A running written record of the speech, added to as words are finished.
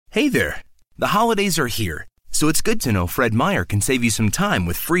Hey there. The holidays are here, so it's good to know Fred Meyer can save you some time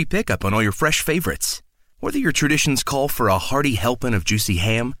with free pickup on all your fresh favorites. Whether your traditions call for a hearty helping of juicy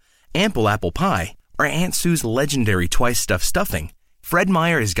ham, ample apple pie, or Aunt Sue's legendary twice-stuffed stuffing, Fred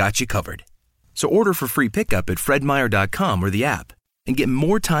Meyer has got you covered. So order for free pickup at fredmeyer.com or the app and get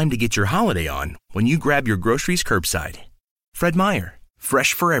more time to get your holiday on when you grab your groceries curbside. Fred Meyer,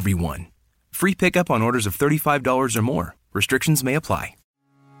 fresh for everyone. Free pickup on orders of $35 or more. Restrictions may apply.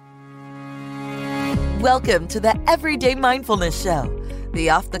 Welcome to the Everyday Mindfulness Show, the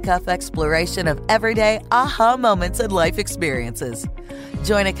off-the-cuff exploration of everyday aha moments and life experiences.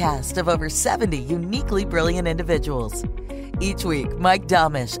 Join a cast of over 70 uniquely brilliant individuals. Each week, Mike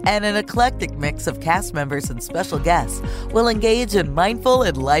Domish and an eclectic mix of cast members and special guests will engage in mindful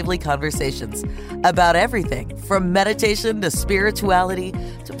and lively conversations about everything from meditation to spirituality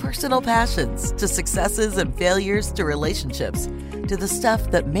to personal passions to successes and failures to relationships to the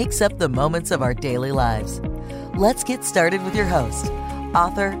stuff that makes up the moments of our daily lives. Let's get started with your host,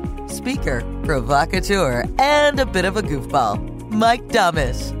 author, speaker, provocateur, and a bit of a goofball, Mike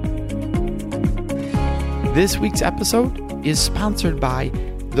Domish. This week's episode is sponsored by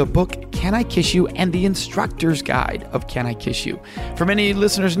the book Can I Kiss You and the Instructor's Guide of Can I Kiss You. For many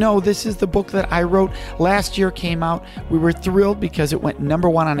listeners know, this is the book that I wrote last year, came out. We were thrilled because it went number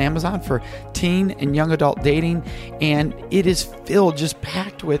one on Amazon for teen and young adult dating, and it is filled, just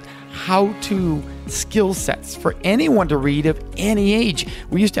packed with how-to skill sets for anyone to read of any age.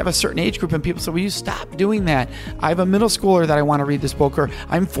 We used to have a certain age group and people said, will you stop doing that? I have a middle schooler that I want to read this book, or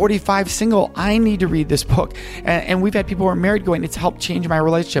I'm 45 single, I need to read this book. And we've had people who are married going, it's helped change my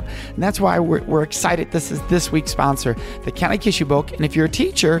relationship. And that's why we're excited. This is this week's sponsor, the Can I Kiss You book. And if you're a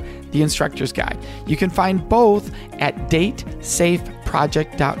teacher, the Instructor's Guide. You can find both at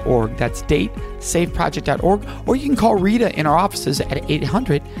datesafeproject.org. That's datesafeproject.org. Or you can call Rita in our offices at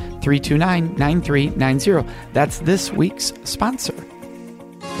 800-329-9390. That's this week's sponsor.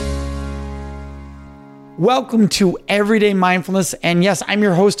 Welcome to Everyday Mindfulness. And yes, I'm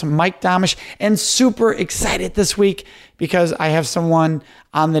your host, Mike Domish, and super excited this week because I have someone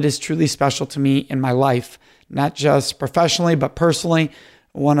on that is truly special to me in my life, not just professionally, but personally.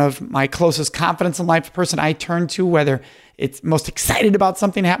 One of my closest confidence in life, person I turn to, whether it's most excited about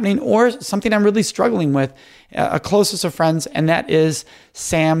something happening or something I'm really struggling with, a closest of friends, and that is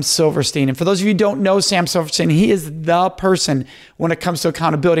Sam Silverstein. And for those of you who don't know Sam Silverstein, he is the person when it comes to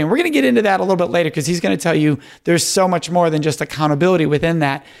accountability. And we're going to get into that a little bit later because he's going to tell you there's so much more than just accountability within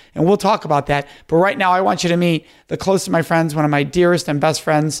that. And we'll talk about that. But right now, I want you to meet the closest of my friends, one of my dearest and best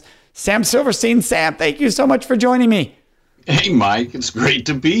friends, Sam Silverstein. Sam, thank you so much for joining me. Hey, Mike, it's great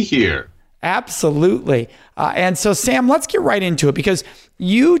to be here. Absolutely. And so, Sam, let's get right into it because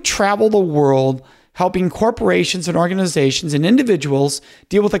you travel the world helping corporations and organizations and individuals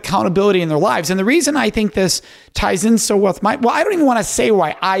deal with accountability in their lives. And the reason I think this ties in so well with I don't even want to say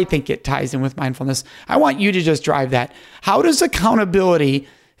why I think it ties in with mindfulness. I want you to just drive that. How does accountability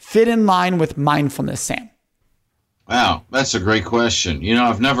fit in line with mindfulness, Sam? Wow, that's a great question. You know,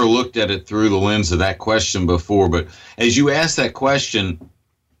 I've never looked at it through the lens of that question before, but as you ask that question,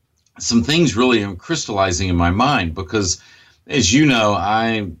 some things really are crystallizing in my mind because, as you know,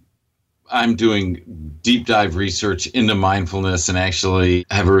 I'm doing deep dive research into mindfulness and actually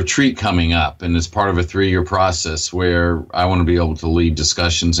have a retreat coming up, and it's part of a 3-year process where I want to be able to lead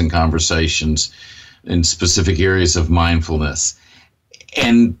discussions and conversations in specific areas of mindfulness.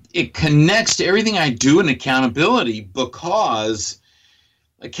 And it connects to everything I do in accountability because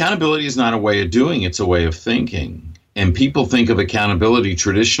accountability is not a way of doing, it's a way of thinking. And people think of accountability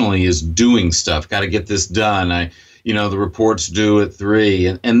traditionally as doing stuff. Got to get this done. The reports due at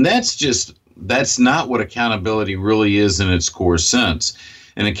 3. And that's not what accountability really is in its core sense.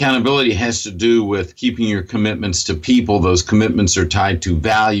 And accountability has to do with keeping your commitments to people. Those commitments are tied to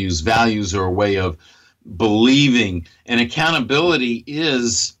values. Values are a way of believing, and accountability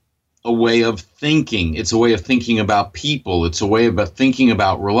is a way of thinking. It's a way of thinking about people. It's a way of thinking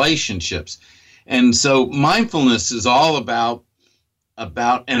about relationships. And so mindfulness is all about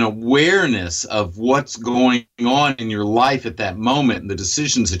an awareness of what's going on in your life at that moment and the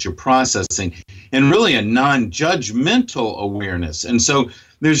decisions that you're processing, and really a non-judgmental awareness. And so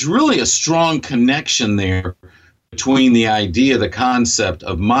there's really a strong connection there between the idea, the concept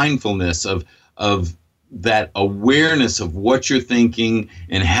of mindfulness, of that awareness of what you're thinking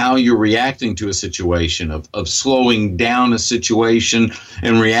and how you're reacting to a situation, of slowing down a situation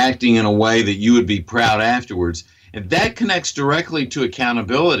and reacting in a way that you would be proud afterwards. And that connects directly to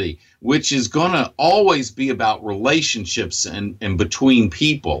accountability, which is going to always be about relationships and between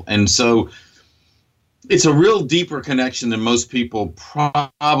people. And so it's a real deeper connection than most people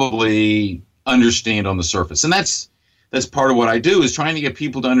probably understand on the surface. And that's part of what I do, is trying to get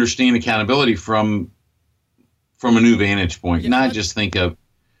people to understand accountability from a new vantage point, not just think of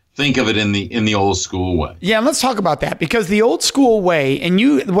it in the old school way. Yeah, and let's talk about that, because the old school way, and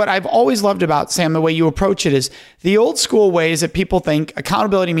what I've always loved about, Sam, the way you approach it, is the old school way is that people think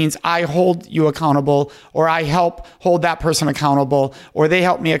accountability means I hold you accountable, or I help hold that person accountable, or they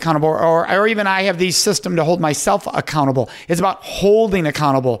help me accountable, or even I have the system to hold myself accountable. It's about holding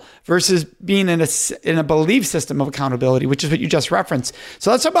accountable versus being in a belief system of accountability, which is what you just referenced.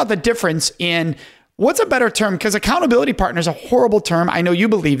 So let's talk about the difference in what's a better term? Because accountability partner is a horrible term. I know you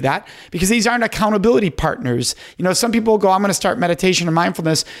believe that, because these aren't accountability partners. Some people go, I'm going to start meditation or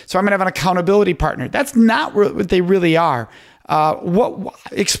mindfulness, so I'm going to have an accountability partner. That's not what they really are.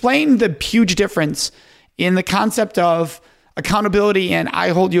 Explain the huge difference in the concept of accountability and I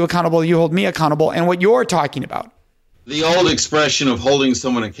hold you accountable, you hold me accountable, and what you're talking about. The old expression of holding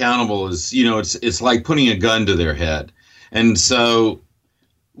someone accountable is, it's like putting a gun to their head. And so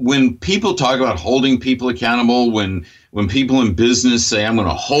when people talk about holding people accountable, when people in business say, I'm going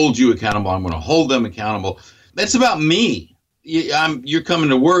to hold you accountable, I'm going to hold them accountable, that's about me. You're coming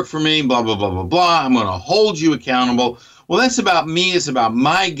to work for me, blah, blah, blah, blah, blah. I'm going to hold you accountable. Well, that's about me. It's about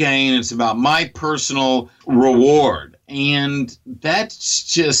my gain. It's about my personal reward. And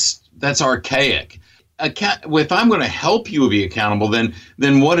that's archaic. If I'm going to help you be accountable,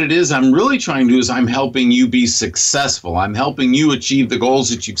 then what it is I'm really trying to do is I'm helping you be successful. I'm helping you achieve the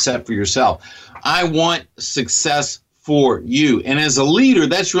goals that you've set for yourself. I want success for you. And as a leader,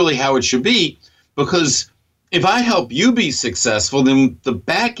 that's really how it should be, because if I help you be successful, then the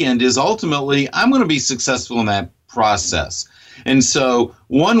back end is ultimately I'm going to be successful in that process. And so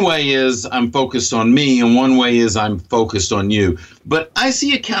one way is I'm focused on me, and one way is I'm focused on you. But I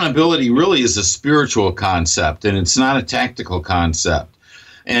see accountability really as a spiritual concept, and it's not a tactical concept.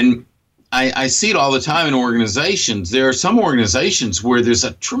 And I see it all the time in organizations. There are some organizations where there's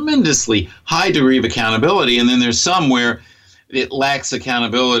a tremendously high degree of accountability, and then there's some where it lacks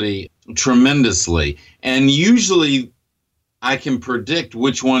accountability tremendously. And usually I can predict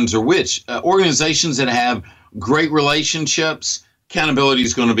which ones are which. Organizations that have great relationships, accountability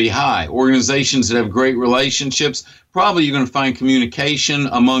is going to be high. Organizations that have great relationships, probably you're going to find communication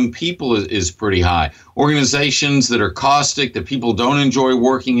among people is pretty high. Organizations that are caustic, that people don't enjoy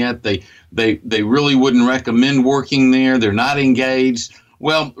working at, they really wouldn't recommend working there, they're not engaged.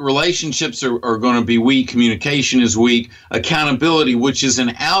 Well, relationships are going to be weak. Communication is weak. Accountability, which is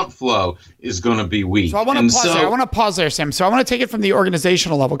an outflow, is going to be weak. So I want to pause there, Sam. So I want to take it from the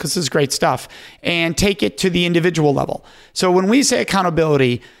organizational level, because this is great stuff, and take it to the individual level. So when we say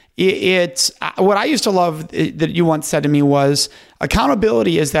accountability, it's what I used to love that you once said to me was,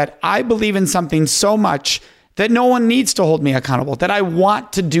 accountability is that I believe in something so much that no one needs to hold me accountable, that I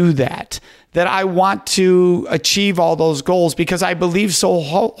want to do that I want to achieve all those goals because I believe so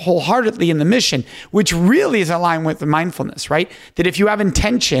wholeheartedly in the mission, which really is aligned with the mindfulness, right? That if you have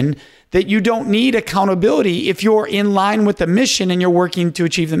intention, that you don't need accountability if you're in line with the mission and you're working to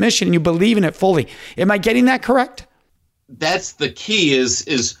achieve the mission and you believe in it fully. Am I getting that correct? That's the key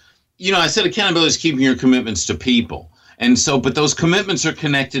is I said accountability is keeping your commitments to people. And so, but those commitments are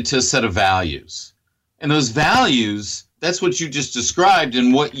connected to a set of values. And those values, that's what you just described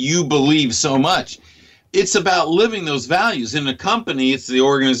and what you believe so much. It's about living those values. In a company, it's the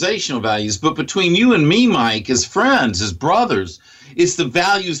organizational values. But between you and me, Mike, as friends, as brothers, it's the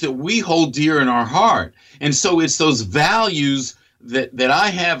values that we hold dear in our heart. And so it's those values that I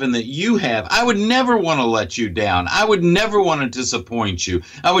have and that you have. I would never want to let you down. I would never want to disappoint you.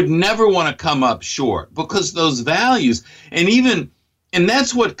 I would never want to come up short, because those values, and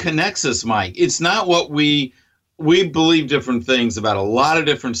that's what connects us, Mike. It's not what we believe different things about a lot of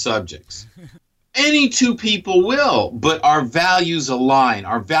different subjects. Any two people will, but our values align.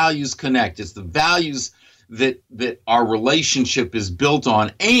 Our values connect. It's the values that our relationship is built on,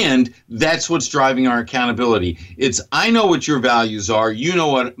 and that's what's driving our accountability. It's I know what your values are, you know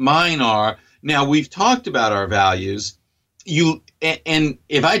what mine are. Now, we've talked about our values. And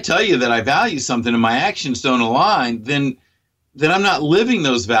if I tell you that I value something and my actions don't align, then I'm not living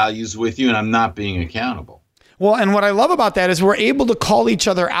those values with you, and I'm not being accountable. Well, and what I love about that is we're able to call each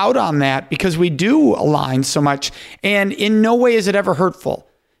other out on that because we do align so much, and in no way is it ever hurtful.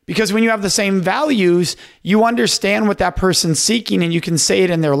 Because when you have the same values, you understand what that person's seeking and you can say it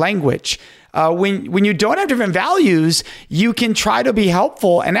in their language. When you don't have different values, you can try to be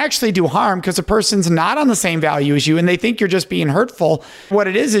helpful and actually do harm because the person's not on the same value as you and they think you're just being hurtful. What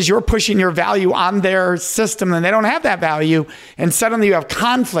it is you're pushing your value on their system and they don't have that value. And suddenly you have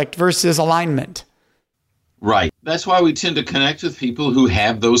conflict versus alignment. Right. That's why we tend to connect with people who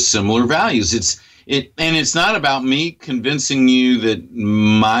have those similar values. It's not about me convincing you that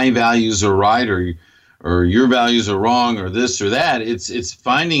my values are right or your values are wrong or this or that. It's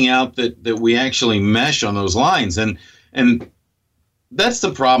finding out that we actually mesh on those lines. And that's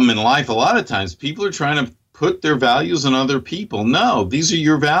the problem in life. A lot of times people are trying to put their values on other people. No, these are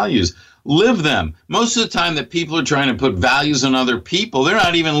your values. Live them. Most of the time that people are trying to put values on other people, they're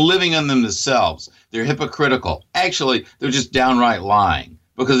not even living on them themselves. They're hypocritical. Actually, they're just downright lying.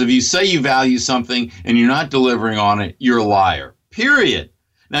 Because if you say you value something and you're not delivering on it, you're a liar. Period.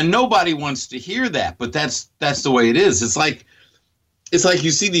 Now, nobody wants to hear that, but that's the way it is. It's like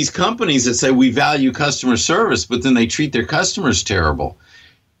you see these companies that say we value customer service, but then they treat their customers terrible.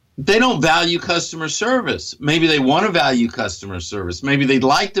 They don't value customer service. Maybe they want to value customer service. Maybe they'd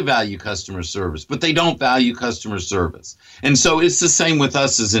like to value customer service, but they don't value customer service. And so it's the same with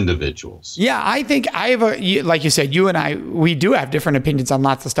us as individuals. Yeah, I think like you said, you and I, we do have different opinions on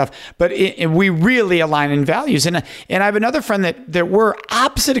lots of stuff, but we really align in values. And I have another friend that we're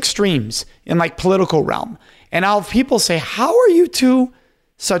opposite extremes in like political realm. And I'll have people say, how are you two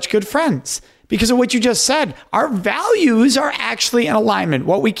such good friends? Because of what you just said, our values are actually in alignment.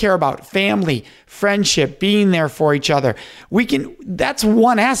 What we care about, family, friendship, being there for each other. That's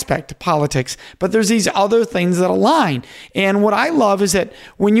one aspect of politics, but there's these other things that align. And what I love is that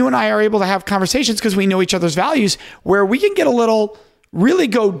when you and I are able to have conversations because we know each other's values, where we can get really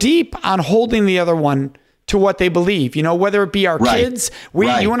go deep on holding the other one to what they believe, whether it be our kids.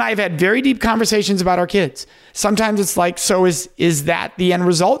 You and I have had very deep conversations about our kids. Sometimes it's like, so is that the end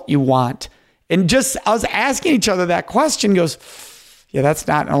result you want? And just us asking each other that question goes, yeah, that's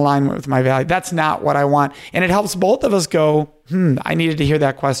not in alignment with my value. That's not what I want. And it helps both of us go, I needed to hear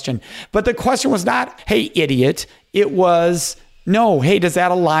that question. But the question was not, hey, idiot. It was, no, hey, does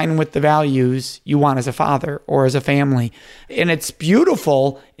that align with the values you want as a father or as a family? And it's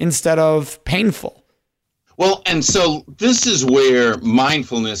beautiful instead of painful. Well, and so this is where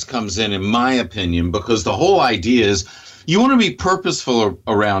mindfulness comes in my opinion, because the whole idea is, you want to be purposeful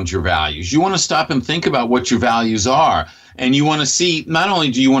around your values. You want to stop and think about what your values are. And you want to see, not only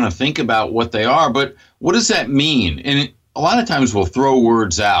do you want to think about what they are, but what does that mean? And a lot of times we'll throw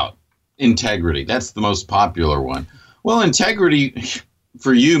words out. Integrity, that's the most popular one. Well, integrity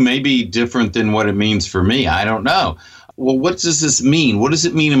for you may be different than what it means for me. I don't know. Well, what does this mean? What does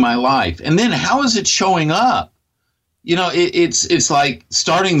it mean in my life? And then how is it showing up? It's like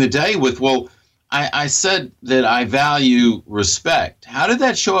starting the day with, well, I said that I value respect. How did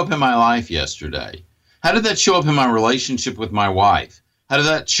that show up in my life yesterday? How did that show up in my relationship with my wife? How did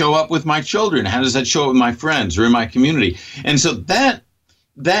that show up with my children? How does that show up with my friends or in my community? And so that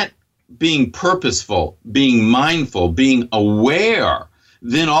being purposeful, being mindful, being aware,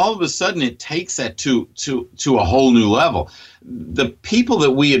 then all of a sudden it takes that to a whole new level. The people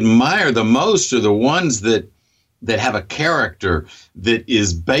that we admire the most are the ones that have a character that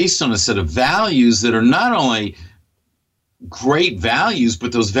is based on a set of values that are not only great values,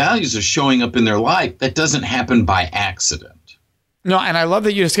 but those values are showing up in their life. That doesn't happen by accident. No, and I love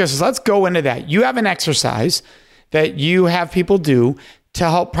that you discuss this. Let's go into that. You have an exercise that you have people do to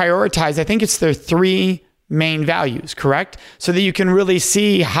help prioritize. I think it's their 3 main values, correct? So that you can really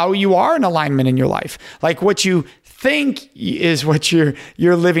see how you are in alignment in your life. Like what you think is what you're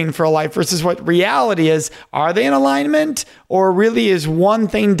living for a life versus what reality is. Are they in alignment, or really is one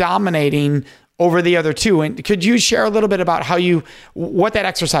thing dominating over the other two? And could you share a little bit about what that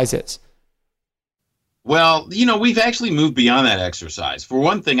exercise is? Well, we've actually moved beyond that exercise. For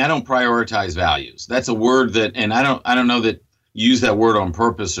one thing, I don't prioritize values. That's a word that, and I don't know that you use that word on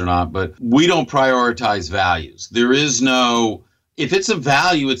purpose or not, but we don't prioritize values. There is no, if it's a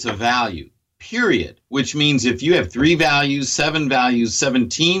value, it's a value. Period, which means if you have 3 values, 7 values,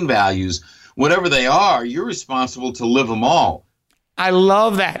 17 values, whatever they are, you're responsible to live them all. I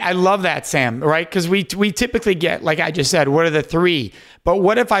love that, Sam, right? Because we typically get, like I just said, what are the 3? But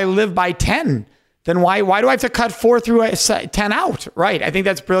what if I live by 10? Then why do I have to cut 4 through 10 out? Right. I think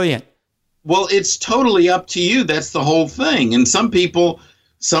that's brilliant. Well, it's totally up to you. That's the whole thing. And some people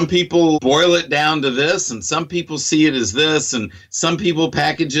boil it down to this, and some people see it as this, and some people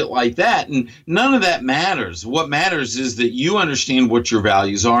package it like that. And none of that matters. What matters is that you understand what your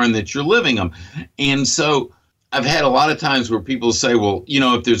values are and that you're living them. And so I've had a lot of times where people say, well,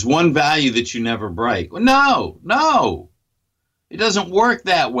 if there's one value that you never break. Well, no, it doesn't work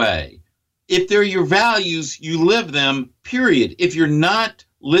that way. If they're your values, you live them, period. If you're not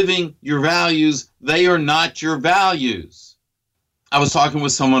living your values, they are not your values. I was talking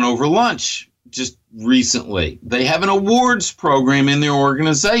with someone over lunch just recently. They have an awards program in their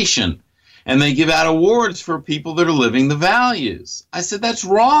organization. and they give out awards for people that are living the values. I said, that's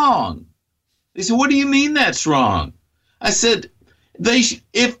wrong. They said, what do you mean that's wrong? I said,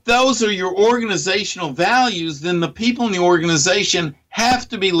 if those are your organizational values, then the people in the organization have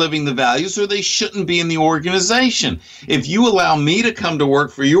to be living the values or they shouldn't be in the organization. If you allow me to come to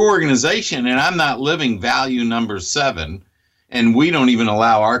work for your organization and I'm not living value number 7, and we don't even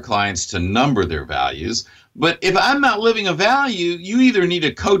allow our clients to number their values, but if I'm not living a value, you either need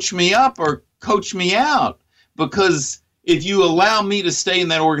to coach me up or coach me out, because if you allow me to stay in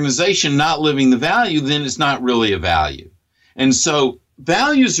that organization not living the value, then it's not really a value. And so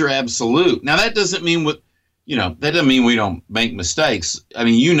values are absolute. Now, that doesn't mean that doesn't mean we don't make mistakes. I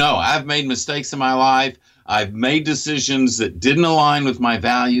mean, I've made mistakes in my life. I've made decisions that didn't align with my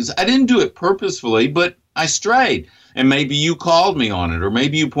values. I didn't do it purposefully, but I strayed. And maybe you called me on it, or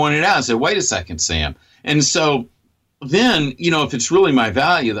maybe you pointed out and said, wait a second, Sam. And so then, if it's really my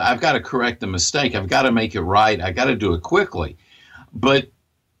value, I've got to correct the mistake. I've got to make it right. I got to do it quickly. But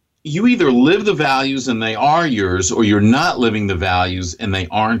you either live the values and they are yours, or you're not living the values and they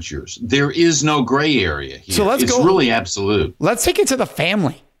aren't yours. There is no gray area here. So it's really absolute. Let's take it to the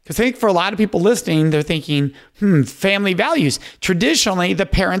family. Because I think for a lot of people listening, they're thinking, family values. Traditionally, the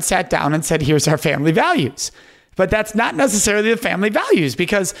parents sat down and said, here's our family values. But that's not necessarily the family values,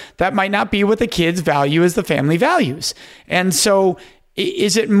 because that might not be what the kids value as the family values. And so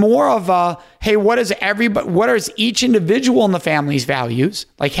is it more of a, hey, what is each individual in the family's values?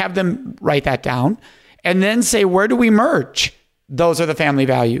 Like, have them write that down and then say, where do we merge? Those are the family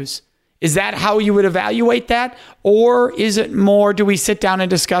values. Is that how you would evaluate that? Or is it more, do we sit down and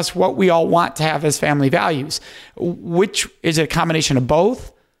discuss what we all want to have as family values? Which is it, a combination of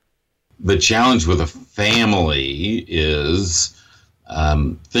both? The challenge with a family is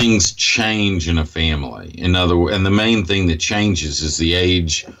things change in a family. And the main thing that changes is the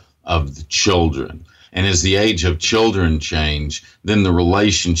age of the children. And as the age of children change, then the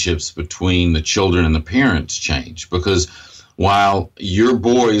relationships between the children and the parents change. Because while your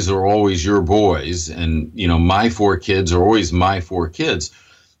boys are always your boys, and my 4 kids are always my 4 kids,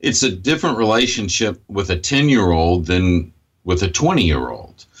 it's a different relationship with a 10-year-old than with a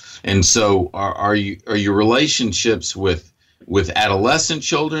 20-year-old. And so are your relationships with adolescent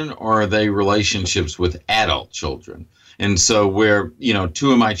children, or are they relationships with adult children? And so where,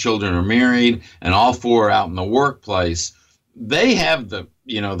 2 of my children are married and all 4 are out in the workplace, they have the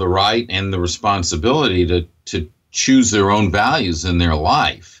right and the responsibility to choose their own values in their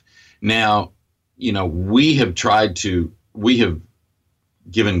life. Now, we have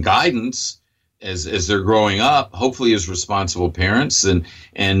given guidance as they're growing up, hopefully as responsible parents, and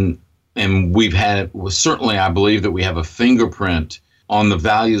we've had, certainly I believe that we have a fingerprint on the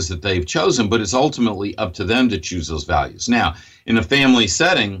values that they've chosen, but it's ultimately up to them to choose those values. Now, in a family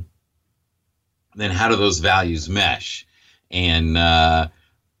setting, then how do those values mesh? And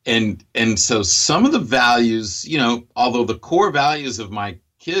so some of the values, although the core values of my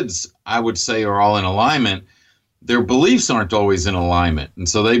kids, I would say, are all in alignment, their beliefs aren't always in alignment. And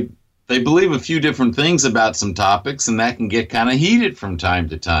so they believe a few different things about some topics, and that can get kind of heated from time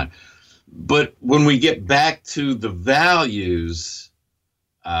to time. But when we get back to the values,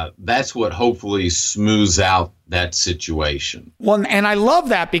 that's what hopefully smooths out that situation. Well, and I love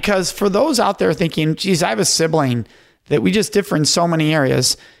that, because for those out there thinking, geez, I have a sibling that we just differ in so many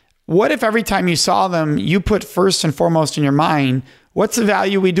areas. What if every time you saw them, you put first and foremost in your mind, what's the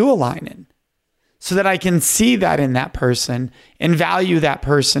value we do align in? So that I can see that in that person and value that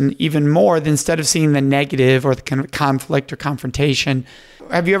person even more, than instead of seeing the negative or the kind of conflict or confrontation.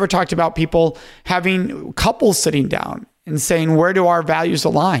 Have you ever talked about people having couples sitting down and saying, where do our values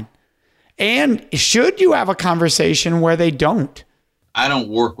align? And should you have a conversation where they don't? I don't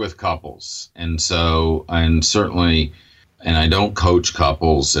work with couples. And certainly I don't coach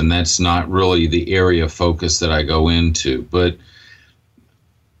couples, and that's not really the area of focus that I go into. But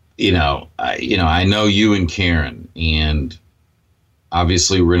I know you and Karen, and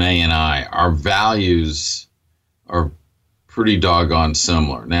obviously Renee and our values are pretty doggone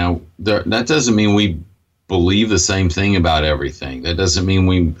similar. Now, that doesn't mean we believe the same thing about everything. That doesn't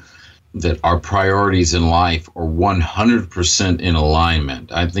mean that our priorities in life are 100% in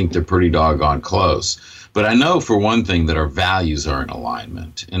alignment. I think they're pretty doggone close. But I know for one thing that our values are in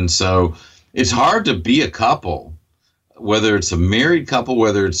alignment. And so it's hard to be a couple, whether it's a married couple,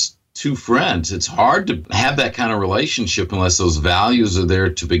 whether it's 2 friends. It's hard to have that kind of relationship unless those values are there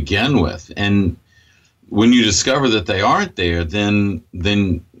to begin with. And when you discover that they aren't there, then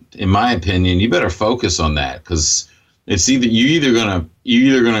in my opinion, you better focus on that, because it's you're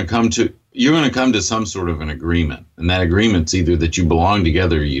going to come to some sort of an agreement, and that agreement's either that you belong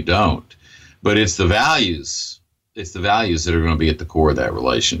together or you don't. But it's the values. It's the values that are going to be at the core of that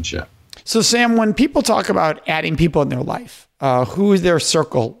relationship. So, Sam, when people talk about adding people in their life, who their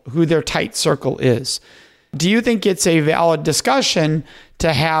circle, who their tight circle is, do you think it's a valid discussion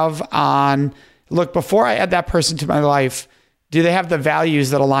to have on, look, before I add that person to my life, do they have the values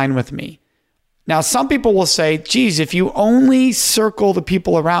that align with me? Now, some people will say, geez, if you only circle the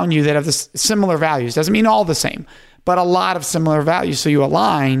people around you that have this similar values, doesn't mean all the same, but a lot of similar values, so you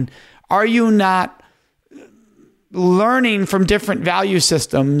align, are you not learning from different value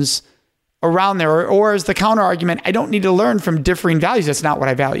systems around there? Or is the counter argument, I don't need to learn from differing values. That's not what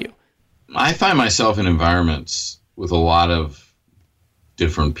I value. I find myself in environments with a lot of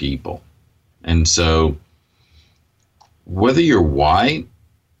different people. And so whether you're white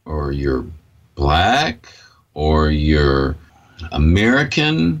or you're black or you're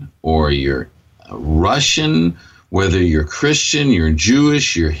American or you're Russian, whether you're Christian, you're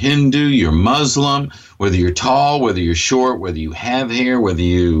Jewish, you're Hindu, you're Muslim, whether you're tall, whether you're short, whether you have hair, whether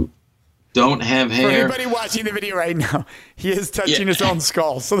you don't have hair. For everybody watching the video right now, he is touching his own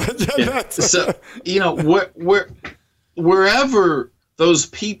skull. So that's so, wherever those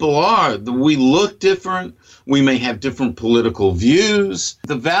people are, we look different. We may have different political views.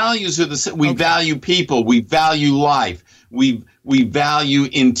 The values are the same. We value people. We value life. We value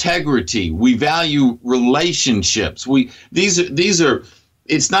integrity. We value relationships. These are.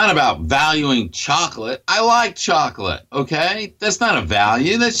 It's not about valuing chocolate. I like chocolate, okay? That's not a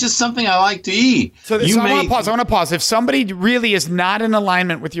value. That's just something I like to eat. So I want to pause. If somebody really is not in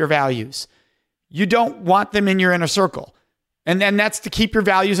alignment with your values, you don't want them in your inner circle. And then that's to keep your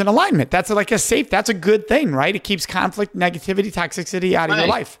values in alignment. That's that's a good thing, right? It keeps conflict, negativity, toxicity out of your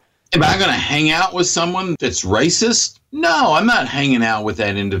life. Am I going to hang out with someone that's racist? No, I'm not hanging out with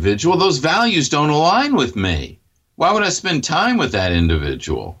that individual. Those values don't align with me. Why would I spend time with that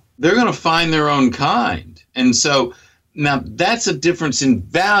individual? They're going to find their own kind. And so now that's a difference in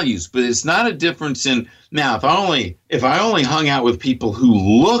values, but it's not a difference in, now if I only hung out with people who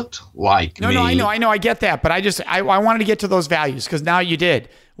looked like me. No, I know, I get that. But I wanted to get to those values because now you did,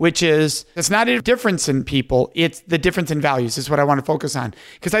 which is, it's not a difference in people. It's the difference in values is what I want to focus on.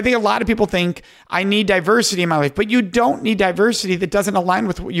 Because I think a lot of people think I need diversity in my life, but you don't need diversity that doesn't align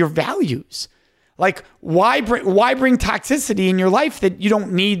with your values. Like, why bring toxicity in your life that you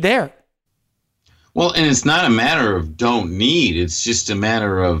don't need there? Well, and it's not a matter of don't need. It's just a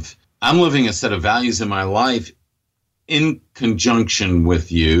matter of I'm living a set of values in my life in conjunction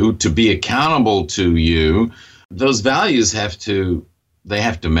with you to be accountable to you. Those values have to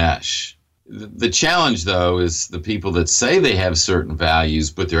mesh. The challenge, though, is the people that say they have certain values,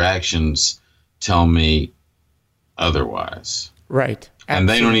 but their actions tell me otherwise. Right. And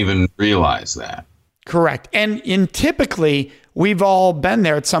they don't even realize that. Correct. And typically, we've all been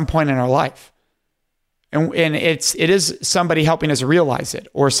there at some point in our life. And it is somebody helping us realize it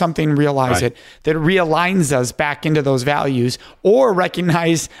or something realize it that realigns us back into those values or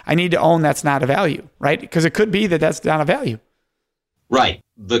recognize I need to own that's not a value, right? Because it could be that that's not a value. Right.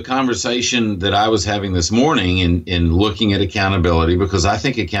 The conversation that I was having this morning in looking at accountability, because I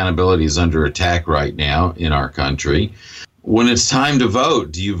think accountability is under attack right now in our country. When it's time to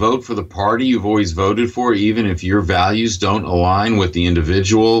vote, do you vote for the party you've always voted for, even if your values don't align with the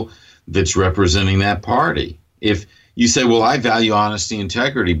individual that's representing that party? If you say, well, I value honesty,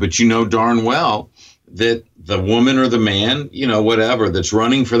 integrity, but you know darn well that the woman or the man, whatever, that's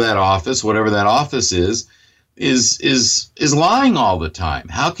running for that office, whatever that office is lying all the time.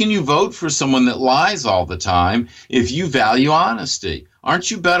 How can you vote for someone that lies all the time if you value honesty?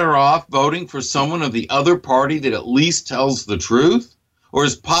 Aren't you better off voting for someone of the other party that at least tells the truth? Or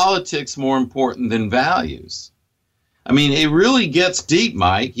is politics more important than values? I mean, it really gets deep,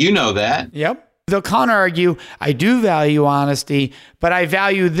 Mike. You know that. Yep. They'll counter argue, I do value honesty, but I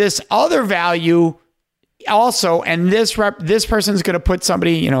value this other value also, and this person's going to put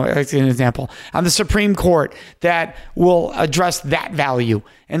somebody, as an example, on the Supreme Court that will address that value.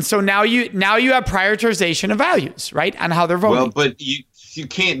 And so now you have prioritization of values, right, on how they're voting. Well, but you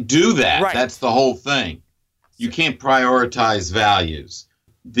can't do that. Right. That's the whole thing. You can't prioritize values.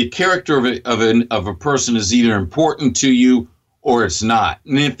 The character of a person is either important to you or it's not.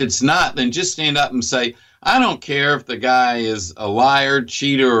 And if it's not, then just stand up and say, I don't care if the guy is a liar,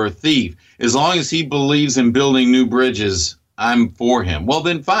 cheater, or a thief. As long as he believes in building new bridges, I'm for him. Well,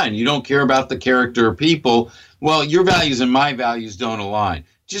 then fine. You don't care about the character of people. Well, your values and my values don't align.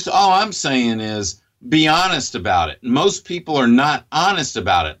 Just all I'm saying is be honest about it. Most people are not honest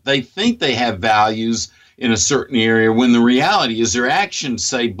about it. They think they have values in a certain area when the reality is their actions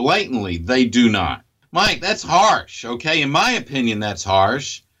say blatantly they do not. Mike, that's harsh, okay? In my opinion, that's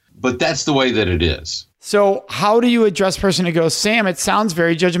harsh. but that's the way that it is. So how do you address a person who goes, Sam, it sounds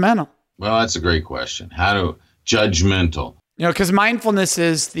very judgmental? Well, that's a great question. Judgmental. Because mindfulness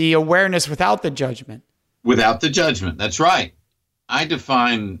is the awareness without the judgment. Without the judgment. That's right. I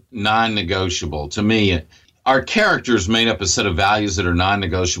define non-negotiable. To me, our character is made up of a set of values that are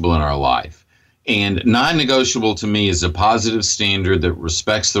non-negotiable in our life. And non-negotiable to me is a positive standard that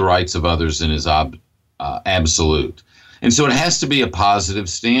respects the rights of others and is absolute. And so it has to be a positive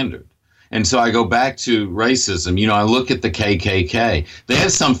standard. And so I go back to racism. I look at the KKK. They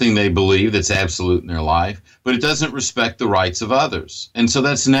have something they believe that's absolute in their life, but it doesn't respect the rights of others. And so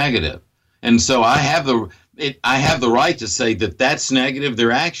that's negative. And so I have the right to say that that's negative.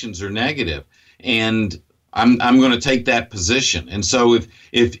 Their actions are negative. And I'm going to take that position. And so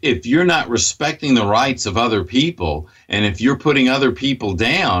if you're not respecting the rights of other people, and if you're putting other people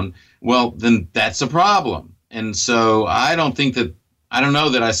down, well, then that's a problem. And so I don't know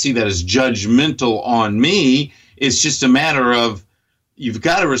that I see that as judgmental on me. It's just a matter of you've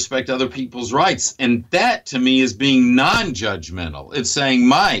got to respect other people's rights. And that to me is being non-judgmental. It's saying,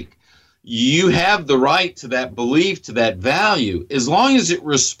 Mike, you have the right to that belief, to that value, as long as it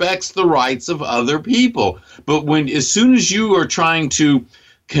respects the rights of other people. But as soon as you are trying to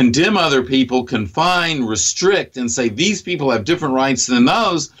condemn other people, confine, restrict, and say these people have different rights than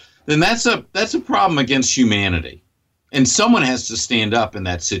those, then that's a problem against humanity. And someone has to stand up in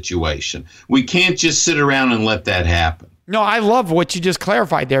that situation. We can't just sit around and let that happen. No, I love what you just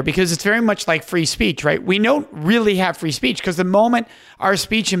clarified there, because it's very much like free speech, right? We don't really have free speech because the moment our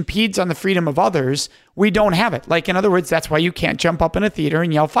speech impedes on the freedom of others, we don't have it. Like, in other words, that's why you can't jump up in a theater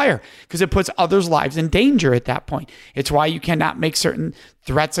and yell fire, because it puts others' lives in danger at that point. It's why you cannot make certain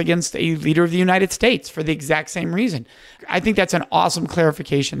threats against a leader of the United States for the exact same reason. I think that's an awesome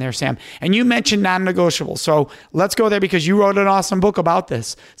clarification there, Sam. And you mentioned non-negotiable. So let's go there, because you wrote an awesome book about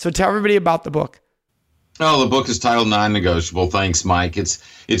this. So tell everybody about the book. Oh, the book is titled Non-Negotiable. Thanks, Mike.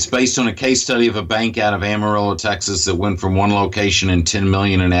 It's based on a case study of a bank out of Amarillo, Texas, that went from one location and $10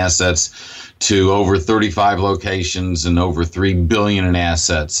 million in assets to over 35 locations and over $3 billion in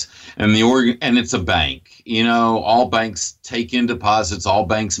assets. And it's a bank. All banks take in deposits. All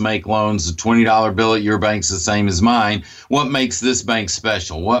banks make loans. A $20 bill at your bank's the same as mine. What makes this bank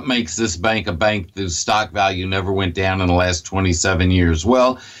special? What makes this bank a bank whose stock value never went down in the last 27 years?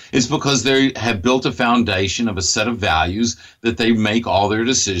 Well, it's because they have built a foundation of a set of values that they make all their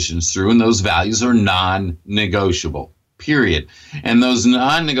decisions through, and those values are non-negotiable. Period. And those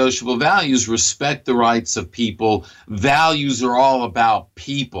non-negotiable values respect the rights of people. Values are all about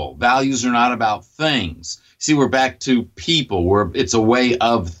people. Values are not about things. See, we're back to people, where it's a way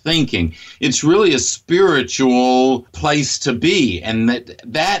of thinking. It's really a spiritual place to be, and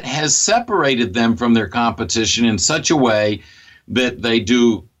that has separated them from their competition in such a way that they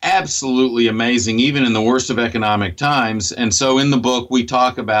do absolutely amazing, even in the worst of economic times. And so in the book, we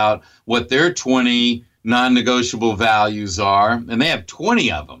talk about what their 20 non-negotiable values are, and they have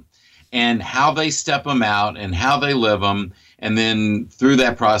 20 of them, and how they step them out and how they live them. And then through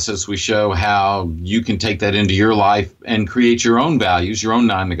that process, we show how you can take that into your life and create your own values, your own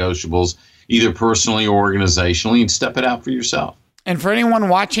non-negotiables, either personally or organizationally, and step it out for yourself. And for anyone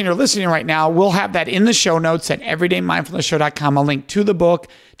watching or listening right now, we'll have that in the show notes at everydaymindfulnessshow.com. I'll link to the book,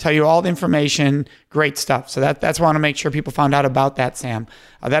 tell you all the information, great stuff. So that's why I want to make sure people found out about that, Sam.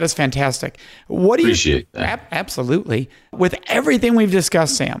 That is fantastic. What do Appreciate that. Absolutely. With everything we've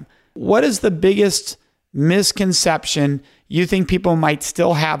discussed, Sam, what is the biggest misconception you think people might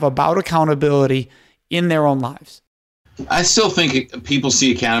still have about accountability in their own lives? I still think people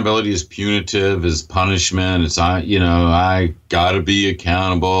see accountability as punitive, as punishment. It's, I got to be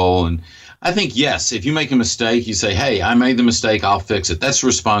accountable. And I think, yes, if you make a mistake, you say, hey, I made the mistake, I'll fix it. That's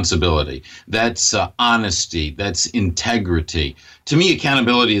responsibility. That's honesty. That's integrity. To me,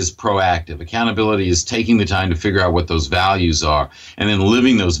 accountability is proactive. Accountability is taking the time to figure out what those values are and then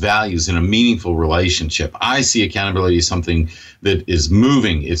living those values in a meaningful relationship. I see accountability as something that is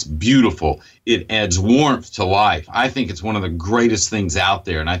moving. It's beautiful. It adds warmth to life. I think it's one of the greatest things out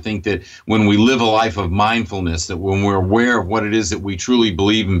there. And I think that when we live a life of mindfulness, that when we're aware of what it is that we truly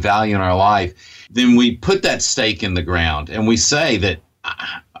believe and value in our life, then we put that stake in the ground and we say that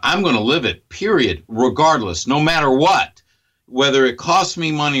I'm going to live it, period, regardless, no matter what. Whether it costs me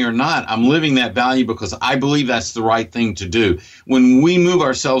money or not, I'm living that value because I believe that's the right thing to do. When we move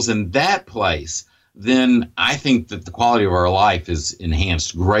ourselves in that place, then I think that the quality of our life is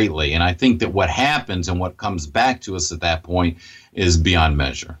enhanced greatly. And I think that what happens and what comes back to us at that point is beyond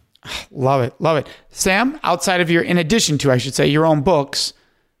measure. Love it. Love it. Sam, outside of in addition to, I should say, your own books,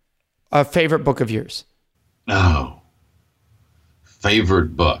 a favorite book of yours? Oh,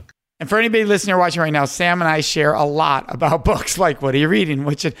 favorite book. And for anybody listening or watching right now, Sam and I share a lot about books, like what are you reading?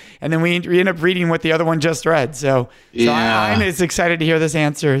 And then we end up reading what the other one just read. So I'm as excited to hear this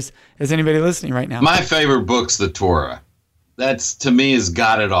answer as anybody listening right now. My favorite book's the Torah. That's, to me, has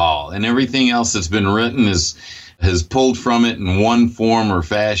got it all. And everything else that's been written has pulled from it in one form or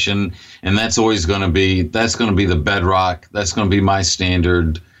fashion. And that's always going to be the bedrock. That's going to be my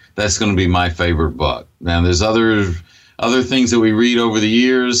standard. That's going to be my favorite book. Now, there's other things that we read over the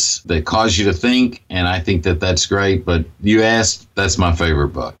years that cause you to think, and I think that that's great. But you asked, that's my favorite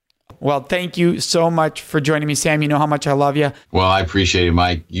book. Well, thank you so much for joining me, Sam. You know how much I love you. Well, I appreciate it,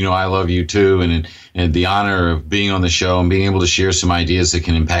 Mike. You know I love you too, and the honor of being on the show and being able to share some ideas that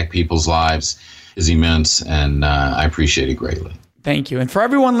can impact people's lives is immense, and I appreciate it greatly. Thank you. And for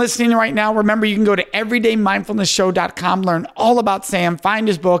everyone listening right now, remember you can go to everydaymindfulnessshow.com, learn all about Sam, find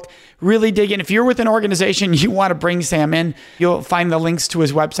his book, really dig in. If you're with an organization, you want to bring Sam in, you'll find the links to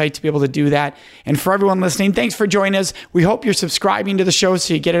his website to be able to do that. And for everyone listening, thanks for joining us. We hope you're subscribing to the show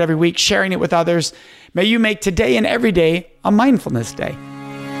so you get it every week, sharing it with others. May you make today and every day a mindfulness day.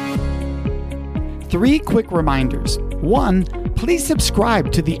 3 quick reminders. 1, please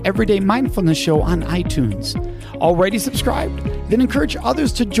subscribe to the Everyday Mindfulness Show on iTunes. Already subscribed? Then encourage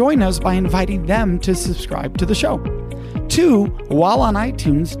others to join us by inviting them to subscribe to the show. 2, while on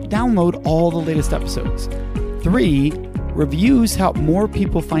iTunes, download all the latest episodes. 3, reviews help more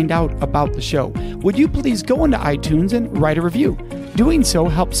people find out about the show. Would you please go into iTunes and write a review? Doing so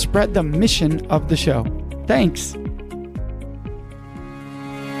helps spread the mission of the show. Thanks.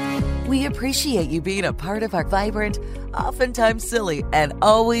 We appreciate you being a part of our vibrant, oftentimes silly, and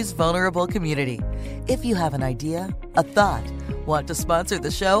always vulnerable community. If you have an idea, a thought, want to sponsor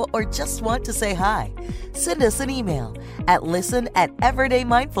the show, or just want to say hi, send us an email at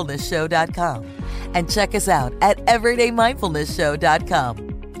listen@everydaymindfulnessshow.com and check us out at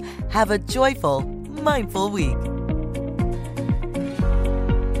everydaymindfulnessshow.com. Have a joyful, mindful week.